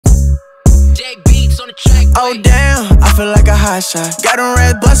Oh damn, I feel like a hot shot. Got them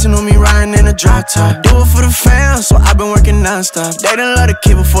reds bustin' on me riding in a drop top. Do it for the fam, so I've been working non-stop. They done love the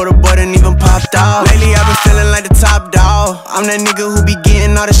kid before the boy done even popped off. Lately I've been feeling like the top dog. I'm that nigga who be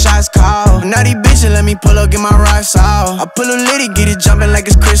getting all the shots called. Now these bitches let me pull up, get my rocks off. I pull a litty, get it jumping like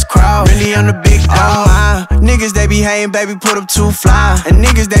it's Chris Crow. Really I'm the big dog. Niggas they be hating, baby, put up too fly. And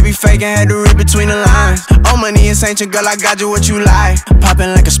niggas they be faking, had to read between the lines. Oh money is ancient, girl, I got you what you like.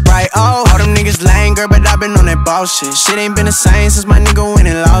 Poppin' like a Sprite, oh. All them niggas lame, girl, but I been on that boss shit. Shit ain't been the same since my nigga went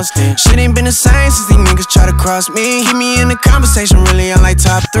and lost it. Shit ain't been the same since these niggas try to cross me. Keep me in the conversation, really, I'm like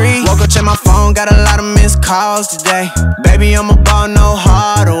top 3. Woke up, check my phone, got a lot of missed calls today. Baby, I'm a ball, no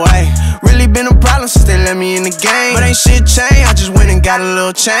hard away. Really been a problem since they let me in the game. But ain't shit changed, I just went and got a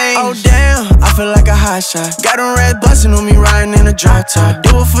little change. Oh damn, I feel like a hot shot. Got them reds bustin' on me riding in a drop top.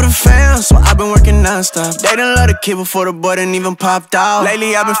 Do it for the fam, so I've been working non-stop. They done love the kid before the boy done even popped off.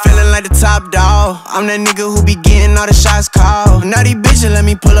 Lately I've been feeling like the top dog. I'm that nigga who be getting all the shots called. Now these bitches let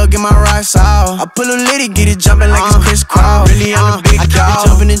me pull up, get my rocks off. I pull a litty, get it jumping like it's Chris Crow. Really I'm the big dog.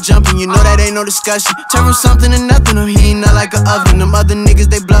 Jumping and jumping, you know that ain't no discussion. Turn from something to nothing, I'm heating up like an oven. Them other niggas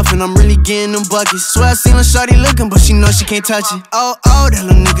they bluffing, I'm really getting them buckets. Swear I seen a shorty looking, but she know she can't touch it. Oh, that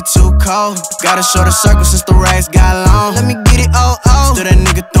little nigga too cold. Gotta show the circle since the rags got long. Let me get it, Still that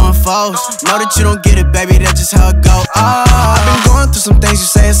nigga throwing foes. Know that you don't get it, baby, that's just how it go. I've been going through some things, you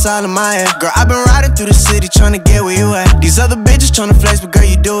say it's all in my head. Girl, I've been riding through the city trying to get where you at. These other bitches trying to flex, but girl,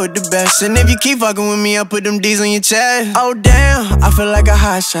 you do it the best. And if you keep fucking with me, I'll put them D's on your chest. Oh damn, I feel like a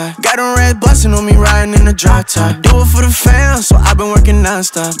hot shot. Got them reds bustin' on me riding in a drop top. Do it for the fam, so I've been working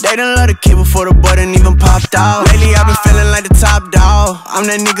non-stop. They done love the kid before the boy done even popped off. Lately I've been feeling like the top dog. I'm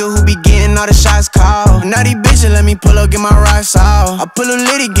that nigga who be getting all the shots called. Now these bitches let me pull up, get my rocks off. I pull a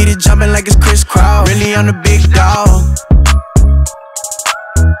litty, get it jumping like it's Chris Crow. Really I'm the big dog.